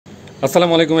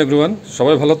আসসালামু আলাইকুম এভরিওয়ান,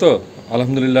 সবাই ভালো তো?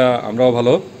 আলহামদুলিল্লাহ, আমরাও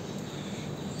ভালো।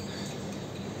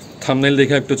 থাম্বনেল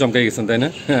দেখে একটু চমকে গেছেন, তাই না?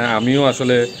 আমিও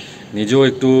আসলে নিজেও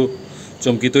একটু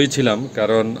চমকিতই ছিলাম,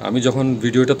 কারণ আমি যখন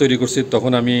ভিডিওটা তৈরি করছি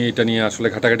তখন আমি এটা নিয়ে আসলে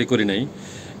ঘাটাঘাটি করি নাই।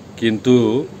 কিন্তু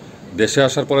দেশে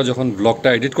আসার পরে যখন ব্লগটা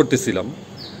এডিট করতেছিলাম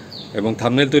এবং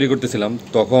থাম্বনেল তৈরি করতেছিলাম,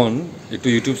 তখন একটু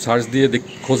ইউটিউব সার্চ দিয়ে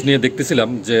খোঁজ নিয়ে দেখতেছিলাম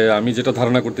যে আমি যেটা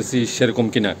ধারণা করতেছি সেরকম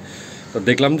কিনা। তো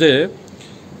দেখলাম যে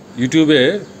ইউটিউবে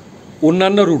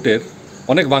অন্যান্য রুটের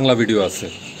অনেক বাংলা ভিডিও আছে,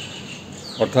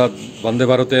 অর্থাৎ বন্দে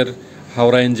ভারতের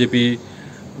হাওড়া এনজেপি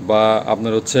বা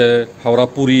আপনার হচ্ছে হাওড়া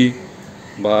পুরী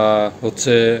বা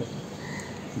হচ্ছে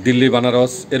দিল্লি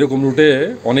বানারস, এরকম রুটে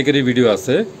অনেকেরই ভিডিও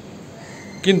আছে।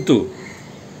 কিন্তু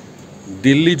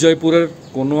দিল্লি জয়পুরের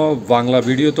কোনো বাংলা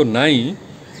ভিডিও তো নাই,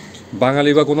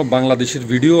 বাঙালি বা কোনো বাংলাদেশের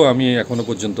ভিডিও আমি এখনও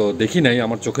পর্যন্ত দেখি নাই,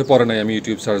 আমার চোখে পড়ে নাই আমি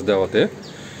ইউটিউব সার্চ দেওয়াতে।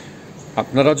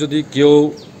 আপনারা যদি কেউ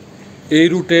এই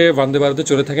রুটে বন্দে ভারতে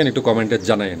চলে থাকেন একটু কমেন্টে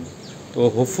জানায়েন। তো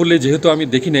হোপফুলি যেহেতু আমি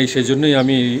দেখি নাই, সেই জন্যই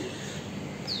আমি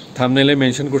থাম্বনেলে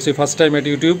মেনশন করছি ফার্স্ট টাইম এট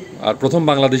ইউটিউব, আর প্রথম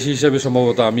বাংলাদেশি হিসেবে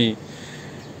সম্ভবত আমি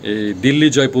এই দিল্লি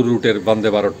জয়পুর রুটের বন্দে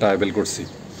ভারতটা অ্যাভেল করছি।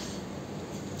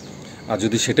 আর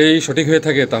যদি সেটাই সঠিক হয়ে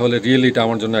থাকে তাহলে রিয়েলি এটা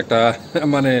আমার জন্য একটা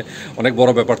মানে অনেক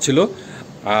বড় ব্যাপার ছিল।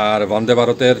 আর বন্দে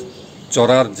ভারতের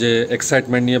চড়ার যে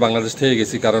এক্সাইটমেন্ট নিয়ে বাংলাদেশ থেকে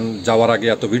গেছি, কারণ যাওয়ার আগে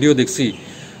এত ভিডিও দেখছি,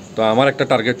 তো আমার একটা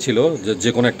টার্গেট ছিল যে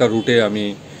কোনো একটা রুটে আমি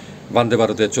বন্দে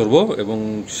ভারতে চড়ব, এবং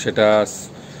সেটা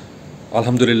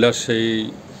আলহামদুলিল্লাহ সেই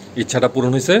ইচ্ছাটা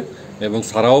পূরণ হয়েছে। এবং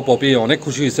সারাও পপি অনেক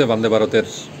খুশি হয়েছে বন্দে ভারতের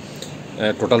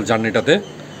টোটাল জার্নিটাতে।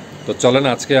 তো চলেন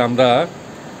আজকে আমরা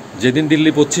যেদিন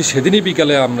দিল্লি পড়ছি সেদিনই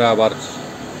বিকালে আমরা আবার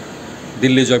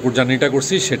দিল্লি জয়পুর জার্নিটা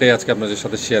করছি, সেটাই আজকে আপনাদের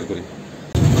সাথে শেয়ার করি।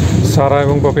 সারা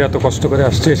এবং পপি এত কষ্ট করে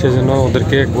আসছে, সেই জন্য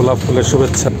ওদেরকে গোলাপ ফুলের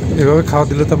শুভেচ্ছা। এভাবে খাওয়া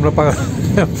দিলে তো আমরা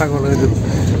পাগল হয়ে যাব।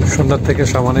 সন্ধ্যার থেকে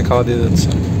সামানে খাওয়া দিয়ে যাচ্ছে।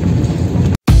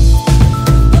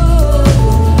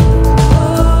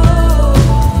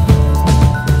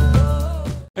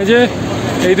 এই যে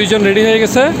এই দুইজন রেডি হয়ে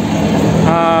গেছে,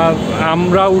 আর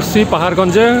আমরা উঠছি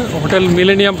পাহাড়গঞ্জে হোটেল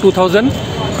মিলেনিয়াম 2000।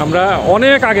 আমরা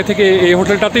অনেক আগে থেকে এই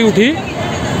হোটেলটাতেই উঠি,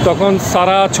 তখন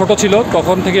সারা ছোট ছিল,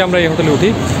 তখন থেকে আমরা এই হোটেলে উঠি।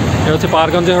 এটা হচ্ছে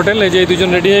পাহাড়গঞ্জের হোটেল। এই যে এই দুজন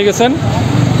রেডি হয়ে গেছেন,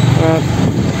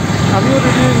 আমিও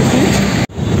রেডি হয়ে গেছি।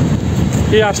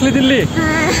 এই আসলি দিল্লি?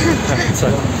 আচ্ছা,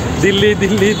 দিল্লি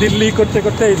দিল্লি দিল্লি করতে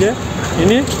করতে এই যে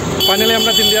ইনি ফাইনালি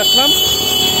আমরা দিল্লি আসলাম।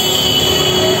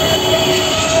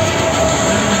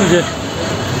 যে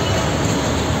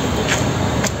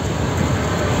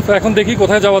তো এখন দেখি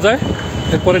কোথায় যাওয়া যায়,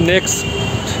 এরপরে নেক্সট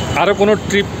আরও কোনো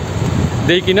ট্রিপ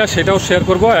দেই কিনা সেটাও শেয়ার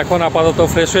করব। এখন আপাতত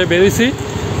ফ্রেশ হয়ে বেরিয়েছি,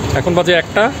 এখন বাজে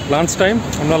 1টা, লাঞ্চ টাইম।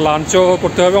 আমরা লাঞ্চও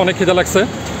করতে হবে, অনেক খিদা লাগছে।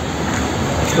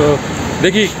 তো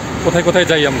দেখি কোথায় কোথায়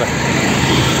যাই আমরা।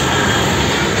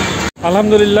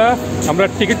 আলহামদুলিল্লাহ আমরা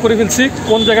টিকিট করে ফেলছি।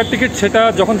 কোন জায়গার টিকিট সেটা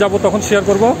যখন যাব তখন শেয়ার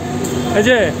করব। এই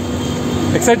যে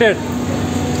এক্সাইটেড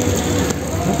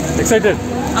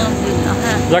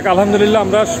যাক, আলহামদুলিল্লাহ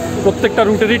আমরা প্রত্যেকটা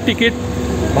রুটেরই টিকিট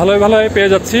ভালোই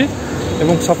পেয়ে যাচ্ছি,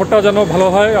 এবং সফরটাও যেন ভালো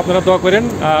হয় আপনারা দোয়া করেন,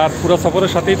 আর পুরো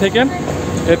সফরের সাথেই থাকেন।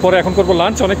 এরপরে এখন করবো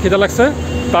লাঞ্চ, অনেক খিদা লাগছে।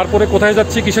 তারপরে কোথায়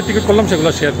যাচ্ছি, কিসের টিকিট করলাম সেগুলো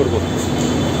শেয়ার করব।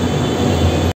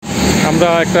 আমরা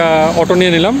একটা অটো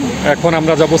নিয়ে নিলাম, এখন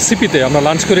আমরা যাব সিপিতে। আমরা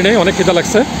লাঞ্চ করি নাই, অনেক খিদা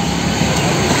লাগছে।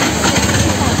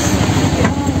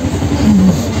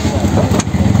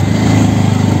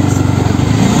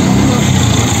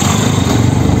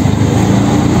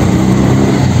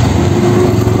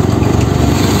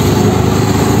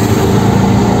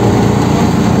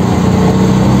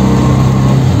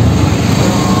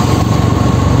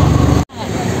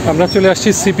 আমরা চলে আসছি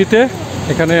সিপিতে।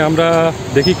 এখানে আমরা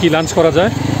দেখি কি লাঞ্চ করা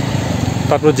যায়।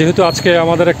 তারপর যেহেতু আজকে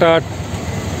আমাদের একটা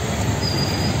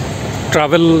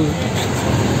ট্রাভেল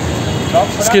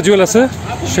স্কেজুয়াল আছে,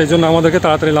 সেই জন্য আমাদেরকে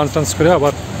তাড়াতাড়ি লাঞ্চ টাঞ্চ করে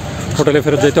আবার হোটেলে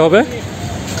ফেরত যেতে হবে।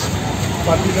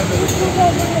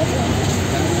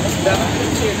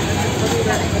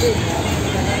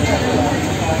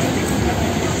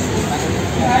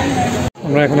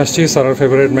 আমরা এখন আসছি সারার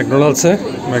favourite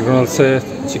ম্যাকডোনাল্ডসে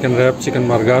chicken rap, chicken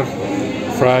burger,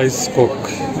 fries, Coke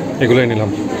এগুলোই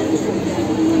নিলাম।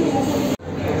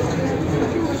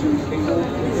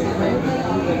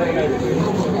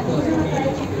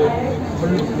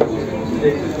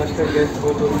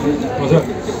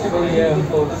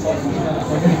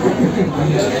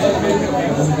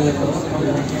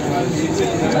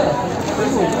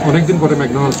 অনেকদিন পরে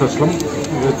ম্যাকডোনাল্ডস আসলাম।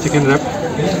 চিকেন র্যাপ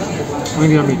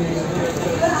আমি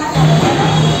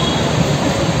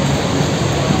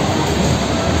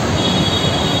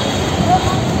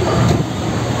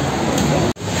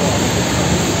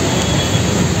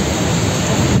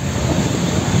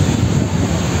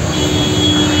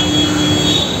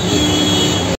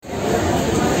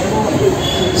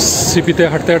সিপিতে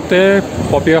হাঁটতে হাঁটতে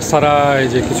পপিয়া সারা এই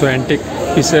যে কিছু অ্যান্টিক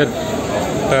পিসের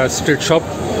স্ট্রিট শপ,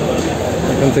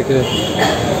 এখান থেকে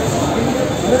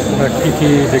কী কী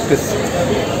দেখতেছি।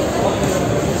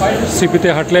 সিপিতে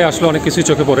হাঁটলে আসলে অনেক কিছুই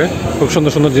চোখে পড়ে, খুব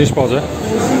সুন্দর সুন্দর জিনিস পাওয়া যায়।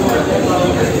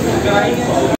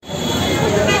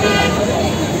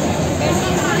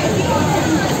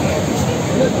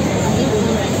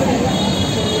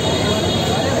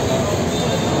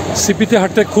 সিপিতে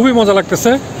হাঁটতে খুবই মজা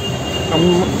লাগতেছে।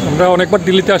 আমরা অনেকবার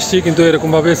দিল্লিতে আসছি, কিন্তু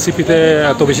এরকমভাবে সিপিতে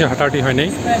এত বেশি হাঁটাহাঁটি হয়নি।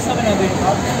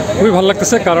 খুবই ভালো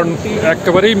লাগতেছে, কারণ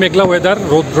একেবারেই মেঘলা ওয়েদার,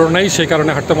 রৌদ্র নেই, সেই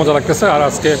কারণে হাঁটতে মজা লাগতেছে। আর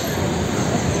আজকে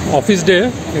অফিস ডে,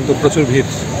 কিন্তু প্রচুর ভিড়।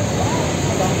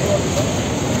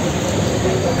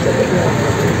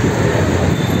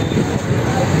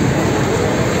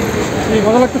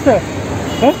 মজা লাগতেছে,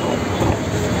 হ্যাঁ।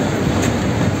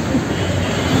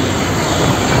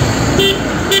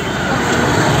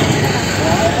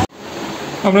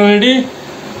 আমরা রেডি,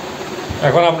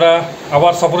 এখন আমরা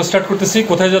আবার সফর স্টার্ট করতেছি।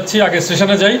 কোথায় যাচ্ছি, আগে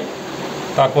স্টেশনে যাই,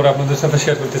 তারপরে আপনাদের সাথে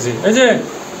শেয়ার করতেছি। এই যে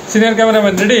সিনিয়র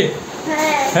ক্যামেরাম্যান রেডি?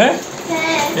 হ্যাঁ,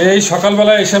 এই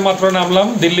সকালবেলা এসে মাত্র নামলাম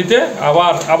দিল্লিতে,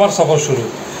 আবার সফর শুরু।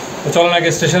 তো চলেন আগে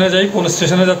স্টেশনে যাই, কোন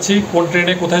স্টেশনে যাচ্ছি, কোন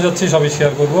ট্রেনে কোথায় যাচ্ছি সবই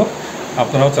শেয়ার করব,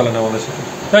 আপনারাও চলেন আমাদের সাথে।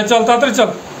 তাই চল, তাড়াতাড়ি চল।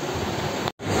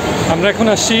 আমরা এখন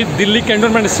আসছি দিল্লি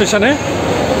ক্যান্টনমেন্ট স্টেশনে।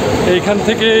 এইখান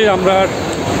থেকে আমরা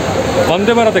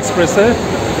বন্দে ভারত এক্সপ্রেসে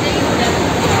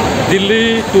দিল্লি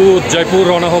টু জয়পুর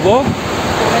রওনা হব।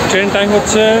 ট্রেন টাইম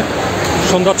হচ্ছে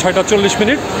সন্ধ্যা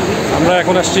 6:40। আমরা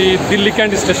এখন আসছি দিল্লি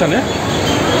ক্যান্ট স্টেশনে।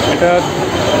 এটা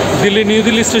নিউ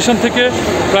দিল্লি স্টেশন থেকে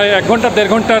প্রায় 1 ঘন্টা 1.5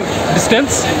 ঘন্টার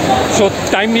ডিস্টেন্স, সো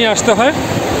টাইম নিয়ে আসতে হয়।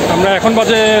 আমরা এখন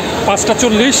বাজে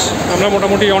 5:40, আমরা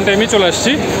মোটামুটি অন টাইমেই চলে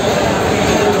আসছি।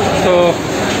 তো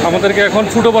আমাদেরকে এখন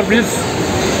ফুট ওভার ব্রিজ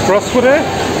ক্রস করে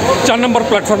 4 নম্বর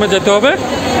প্ল্যাটফর্মে যেতে হবে।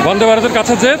 বন্দে ভারতের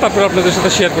কাছে যেয়ে তারপর আপনাদের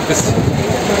সাথে শেয়ার করতেছি।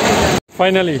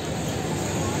 Finally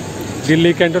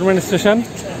Delhi cantonment station,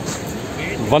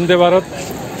 Vande Bharat,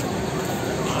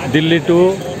 Delhi two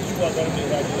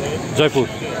Jaipur.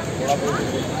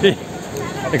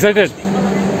 Excited?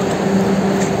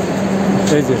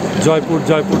 এই যে জয়পুর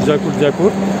জয়পুর জয়পুর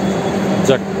জয়পুর,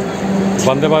 যাক,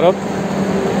 বন্দে ভারত।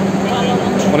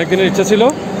 অনেক দিনের ইচ্ছা ছিল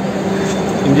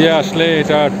ইন্ডিয়া আসলে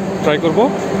এটা ট্রাই করব,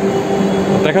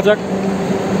 দেখা যাক।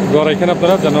 দোয়া রাখেন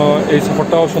আপনারা যেন এই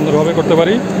সফরটাও সুন্দরভাবে করতে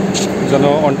পারি, যেন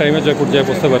অন টাইমে জয়পুর যেয়ে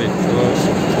পৌঁছতে পারি। তো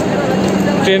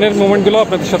ট্রেনের মোমেন্টগুলো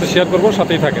আপনাদের সাথে শেয়ার করব,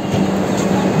 সাথেই থাকেন।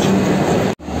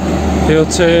 এই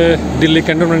হচ্ছে দিল্লি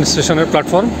ক্যান্টনমেন্ট স্টেশনের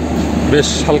প্ল্যাটফর্ম, বেশ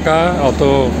হালকা, অত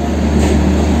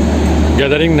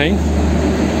গ্যাদারিং নাই।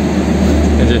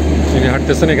 এই যে তিনি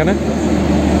হাঁটতেছেন এখানে,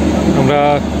 আমরা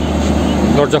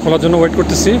দরজা খোলার জন্য ওয়েট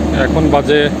করতেছি। এখন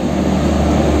বাজে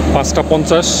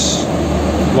 5:50।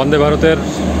 বন্দে ভারতের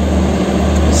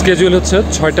স্কেজুয়াল হচ্ছে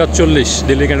 6:40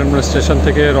 দিল্লি ক্যান্টনমেন্ট স্টেশন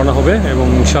থেকে রওনা হবে, এবং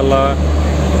ইনশাল্লাহ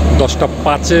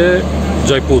 10:05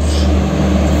 জয়পুর।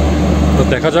 তো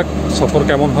দেখা যাক সফর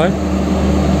কেমন হয়।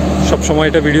 সবসময়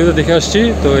এটা ভিডিওতে দেখে আসছি,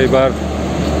 তো এবার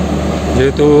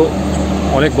যেহেতু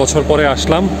অনেক বছর পরে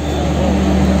আসলাম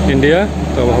ইন্ডিয়া,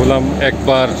 তো ভাবলাম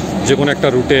একবার যে কোনো একটা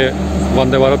রুটে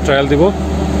বন্দে ভারত ট্রায়াল দিব।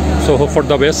 So hope for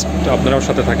the best, আপনারাও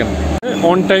সাথে থাকেন।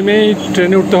 অন টাইমেই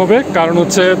ট্রেনে উঠতে হবে, কারণ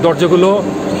হচ্ছে দরজাগুলো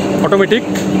অটোমেটিক,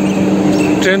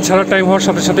 ট্রেন ছাড়ার টাইম হওয়ার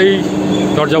সাথে সাথেই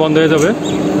দরজা বন্ধ হয়ে যাবে।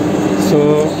 সো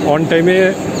অন টাইমে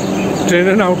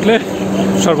ট্রেনে না উঠলে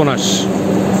সর্বনাশ।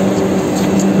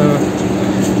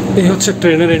 এই হচ্ছে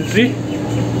ট্রেনের এন্ট্রি।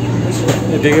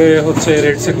 এদিকে হচ্ছে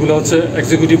রেড সিটগুলো হচ্ছে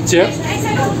এক্সিকিউটিভ চেয়ার,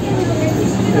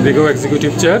 এদিকেও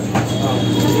এক্সিকিউটিভ চেয়ার,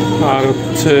 আর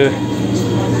হচ্ছে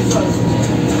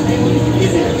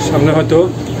সামনে হয়তো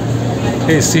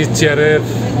এসি চেয়ারের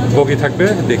বগি থাকবে,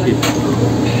 দেখি।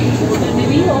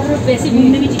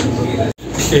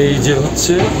 এই যে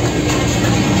হচ্ছে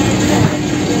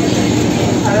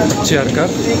চেয়ার কার,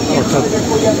 অর্থাৎ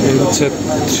এই হচ্ছে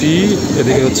 3,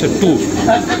 এদিকে হচ্ছে 2,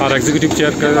 আর এক্সিকিউটিভ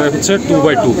চেয়ার কার হচ্ছে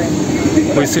 2/2।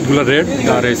 ওই সিটগুলো রেড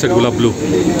আর এই সিটগুলো ব্লু।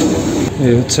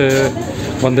 এই হচ্ছে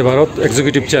Vande Bharat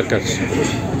executive chair car.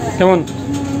 কেমন?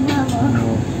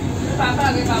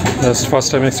 জাস্ট ফার্স্ট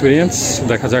টাইম এক্সপিরিয়েন্স,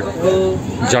 দেখা যাক।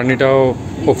 জার্নিটাও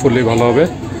হোপফুলি ভালো হবে।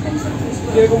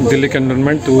 Delhi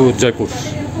cantonment two Jaipur.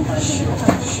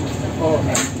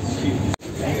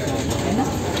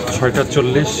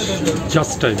 6:40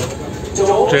 just time,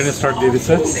 train start দিয়ে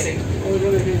দিচ্ছে।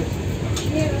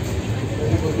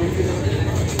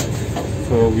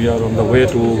 So we are on the way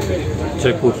to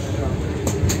Jaipur.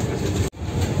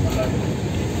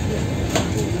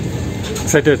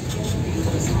 Excited?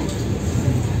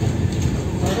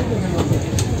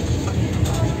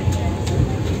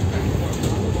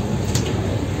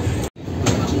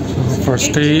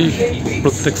 ফার্স্টেই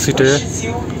প্রত্যেক সিটে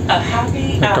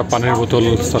একটা পানির বোতল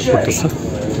সার্ভ করতেছে।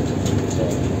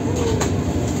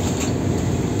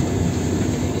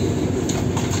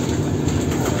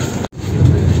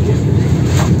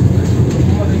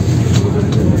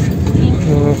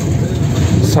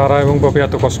 সারা এবং পপি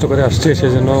এত কষ্ট করে আসছে,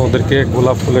 সেই জন্য ওদেরকে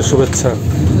গোলাপ ফুলের শুভেচ্ছা।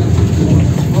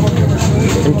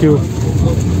 Thank you.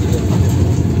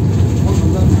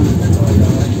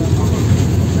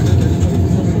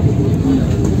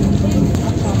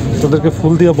 তোদেরকে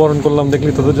ফুল দিয়ে বরণ করলাম,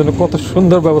 দেখলি তোদের জন্য কত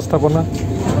সুন্দর ব্যবস্থাপনা।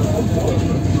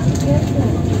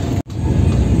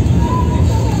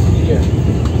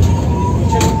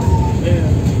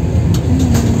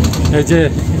 এই যে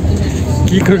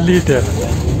কি করলি এটা?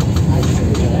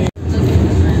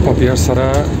 পপি আর সারা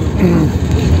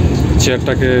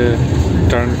চেয়ারটাকে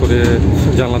টার্ন করে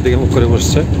জানলার দিকে মুখ করে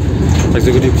বসছে।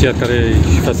 এক্সিকিউটিভ চেয়ার কারে এই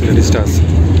ফ্যাসিলিটিসটা আছে।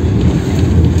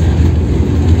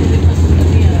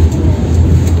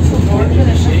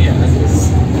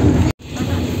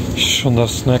 সুন্দর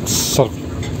স্ন্যাক্স সার্ভ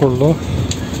করলো।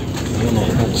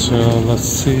 আচ্ছা,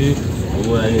 লাচ্ছি,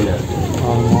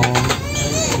 আলমন্ড,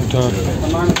 ডাল,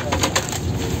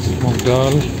 মুগ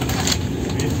ডাল,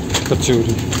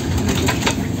 কচুরি।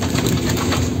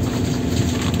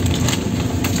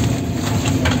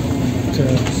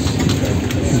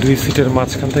 দুই সিটের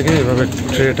মাঝখান থেকে এভাবে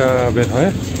ট্রেটা বের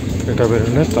হয়, ট্রেটা বের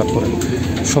হলে তারপরে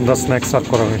সন্ধ্যা স্ন্যাক্স সার্ভ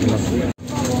করা হয়েছিল।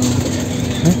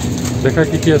 দেখা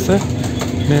কি কি আছে?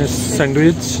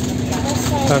 স্যান্ডউইচ,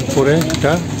 তারপরে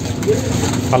এটা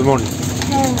আলমন্ড,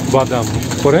 বাদাম,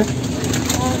 করে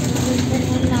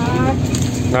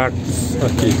নাটস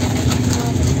আর কি,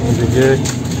 এদিকে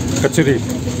কচুরি,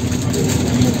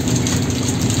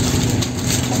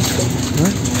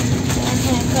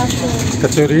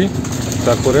 কচুরি,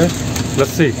 তারপরে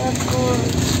লস্যি,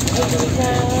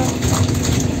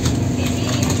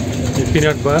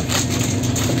 পিনাট বার,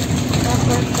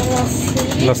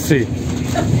 লস্যি,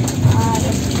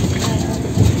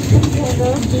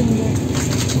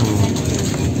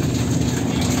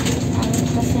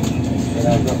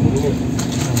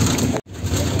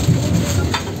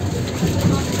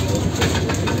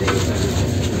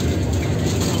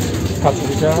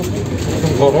 কাচুরিটা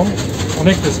একদম গরম,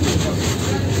 অনেক টেস্টি।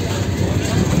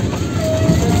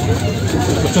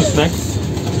 প্রচুর স্ন্যাক্স,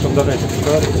 সুন্দর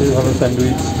এইভাবে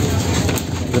স্যান্ডউইচ,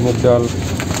 মুগ ডাল,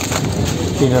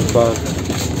 পিনাট বার,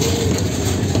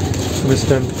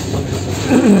 মিস্টার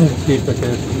ক্ষীর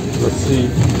প্যাকেট, লস্যি,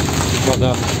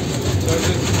 বাদাম,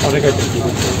 অনেক আইটেম।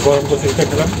 গরম কচুরিটা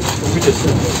খেলাম, খুবই টেস্টি।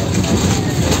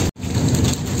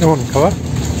 কেমন খাবার?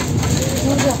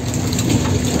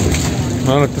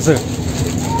 ভালো লাগতেছে?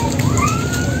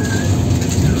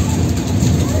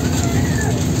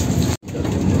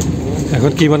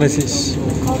 এখন কি বানাইছিস?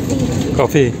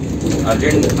 কফি।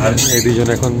 এই দুজন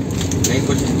এখন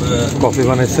কফি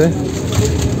বানাইছে।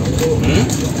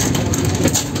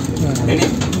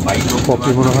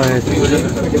 কফি মনে হয়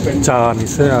চা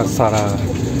নিছে আর সারা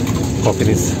কফি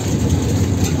নিচ্ছে।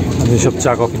 আমি সব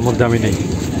চা কফির মধ্যে আমি নেই।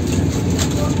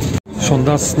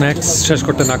 সন্ধ্যা স্ন্যাক্স শেষ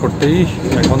করতে না করতেই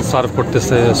এখন সার্ভ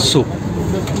করতেছে স্যুপ।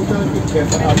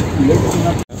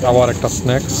 আবার একটা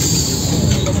স্ন্যাক্স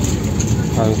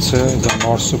আর হচ্ছে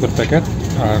নর্থ স্যুপের প্যাকেট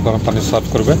আর গরম পানি সার্ভ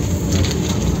করবে।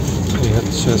 এই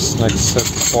হচ্ছে স্ন্যাক্সের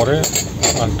পরে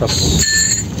একটা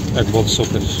এক বোল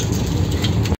স্যুপের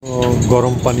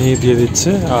গরম পানি দিয়ে দিচ্ছে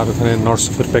আর ওখানে নর্থ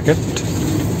স্যুপের প্যাকেট।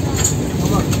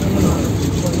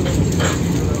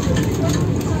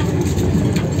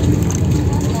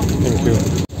 Thank you.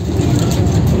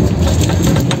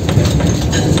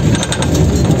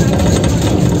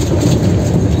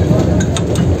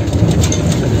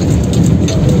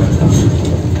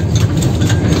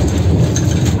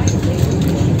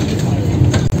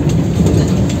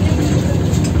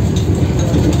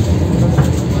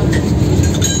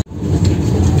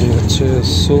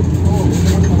 স্যুপ,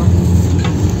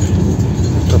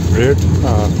 একটা ব্রেড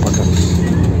আর মাটন।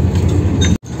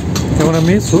 কেমন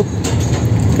আমি স্যুপ?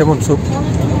 কেমন স্যুপ?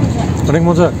 অনেক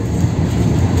মজা।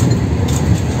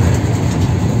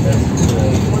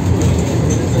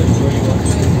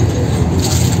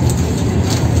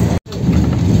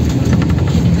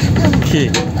 কি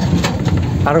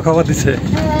আরো খাবার দিছে?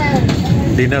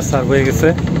 ডিনার সার্ভ হয়ে গেছে।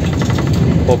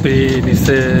 পপি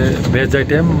নিচে ভেজ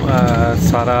আইটেম আর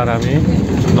সারা আর আমি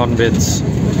নন ভেজ।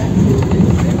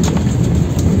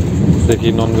 দেখি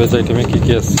নন ভেজ আইটেমে কি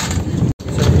কি আছে।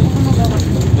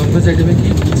 নন ভেজ আইটেমে কি?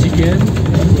 চিকেন,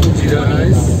 জিরা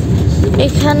রাইস,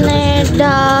 এখানে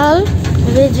ডাল,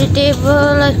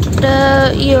 ভেজিটেবল, একটা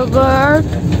ইয়োগার্ট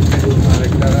আর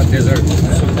একটা ডেজার্ট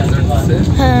আছে।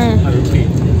 হ্যাঁ আর রুটি।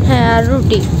 হ্যাঁ আর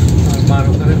রুটি। তোমার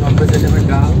ওখানে ননভেজ আইটেমের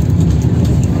ডাল,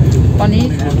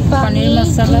 পানির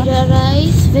মশলা, জিরা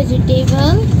রাইস,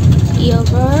 ভেজিটেবল,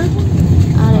 ইয়োগার্ট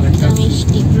আর একটা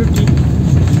মিষ্টি রুটি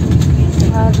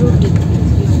আর রুটি।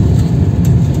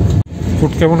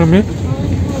 ফুড কেমন? আমি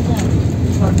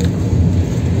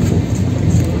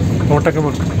তোমারটা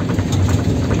কেমন?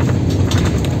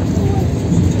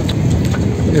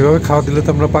 এভাবে খাওয়া দিলে তো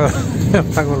আমরা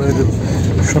পাগল হয়ে যাব।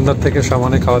 সন্ধ্যার থেকে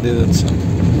সামানে খাওয়া দিয়ে যাচ্ছে।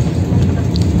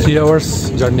 3 hours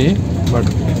জার্নি, বাট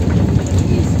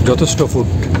যথেষ্ট ফুড,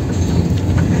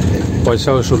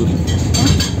 পয়সা উসুল।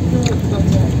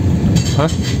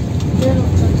 হ্যাঁ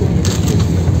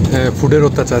হ্যাঁ, ফুডের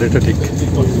অত্যাচার, এটা ঠিক।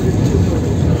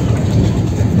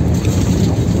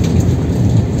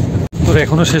 তোর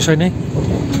এখনো শেষ হয়নি?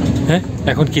 হ্যাঁ,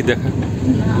 এখন কি দেখা?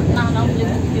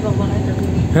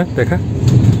 হ্যাঁ দেখা,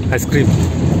 আইসক্রিম।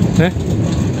 হ্যাঁ,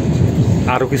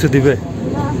 আরো কিছু দিবে?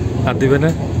 আর দিবে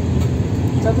না?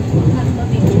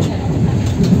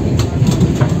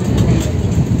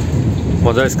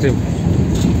 মজা আইসক্রিম।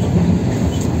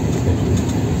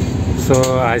 সো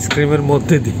আইসক্রিমের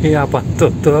মধ্যে দিয়ে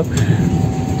আপাতত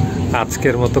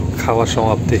আজকের মতো খাওয়ার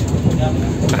সমাপ্তি,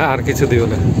 আর কিছু দিও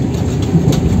না।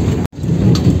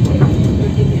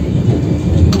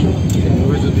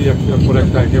 যদি একটার পর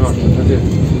একটা আইটেম আসতে থাকে,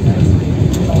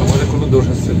 আমাদের কোনো দোষ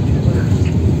আছে?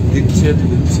 দিচ্ছে তো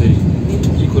দিচ্ছেই,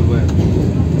 কী করবো?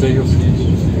 যাই হোক,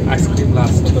 আইসক্রিম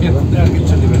লাস্ট, আর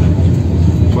কিচ্ছু দিবে না।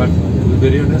 বাট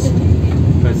ভেরি অনেস্ট,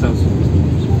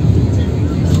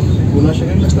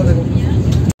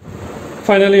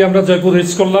 ফাইনালি আমরা জয়পুর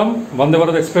রিচ করলাম বন্দে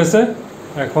ভারত এক্সপ্রেসে।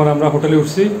 এখন আমরা হোটেলে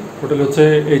উঠছি। হোটেল হচ্ছে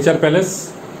HR প্যালেস।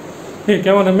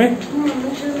 কেমন আমি?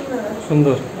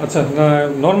 সুন্দর। আচ্ছা,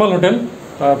 নর্মাল হোটেল।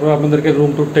 তারপর আপনাদেরকে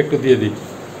রুম টুরটা একটু দিয়ে দিই।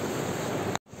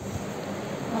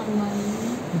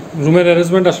 রুমের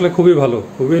অ্যারেঞ্জমেন্ট আসলে খুবই ভালো,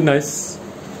 খুবই নাইস,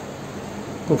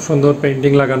 খুব সুন্দর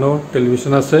পেইন্টিং লাগানো,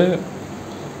 টেলিভিশন আছে।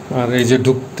 আর এই যে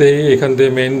ঢুকতে, এখান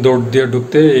দিয়ে মেইন দৌড় দিয়ে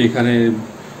ঢুকতে এইখানে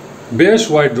বেশ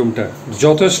ওয়াইড, রুমটা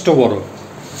যথেষ্ট বড়।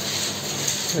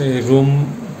 এই রুম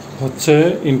হচ্ছে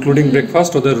ইনক্লুডিং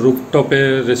ব্রেকফাস্ট, ওদের রুফটপে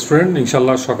রেস্টুরেন্ট,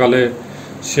 ইনশাল্লাহ সকালে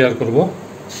শেয়ার করব।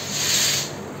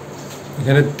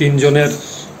 এখানে 3 জনের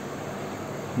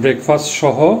ব্রেকফাস্ট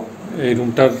সহ এই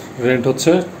রুমটার রেন্ট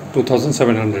হচ্ছে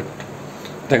 2700।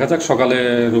 দেখা যাক সকালে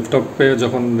রুফটপে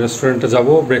যখন রেস্টুরেন্টে যাব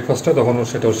ব্রেকফাস্টে, তখন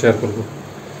সেটাও শেয়ার করব।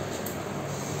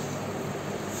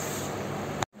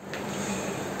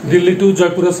 দিল্লি টু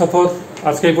জয়পুরের সফর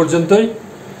আজকে এই পর্যন্তই।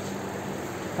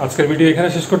 আজকের ভিডিও এখানে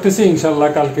শেষ করতেছি। ইনশাল্লাহ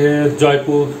কালকে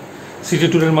জয়পুর সিটি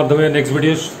ট্যুরের মাধ্যমে নেক্সট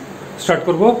ভিডিও স্টার্ট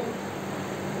করব।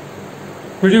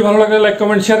 ভিডিও ভালো লাগলে লাইক,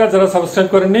 কমেন্ট, শেয়ার। আর যারা সাবস্ক্রাইব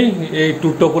করেননি, এই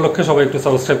ট্যুরটা উপলক্ষে সবাই একটু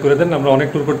সাবস্ক্রাইব করে দেন। আমরা অনেক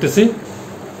ট্যুর করতেছি,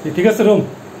 ঠিক আছে রুম?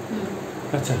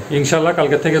 আচ্ছা, ইনশাল্লাহ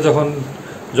কালকে থেকে যখন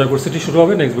জয়পুর সিটি শুরু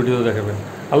হবে নেক্সট ভিডিও দেখাবেন।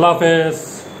 আল্লাহ হাফেজ।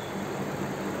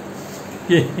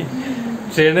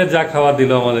 ট্রেনে যা খাওয়া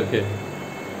দিল আমাদেরকে,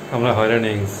 আমরা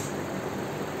হয়রানি।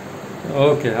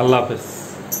 ওকে, আল্লাহ হাফেজ।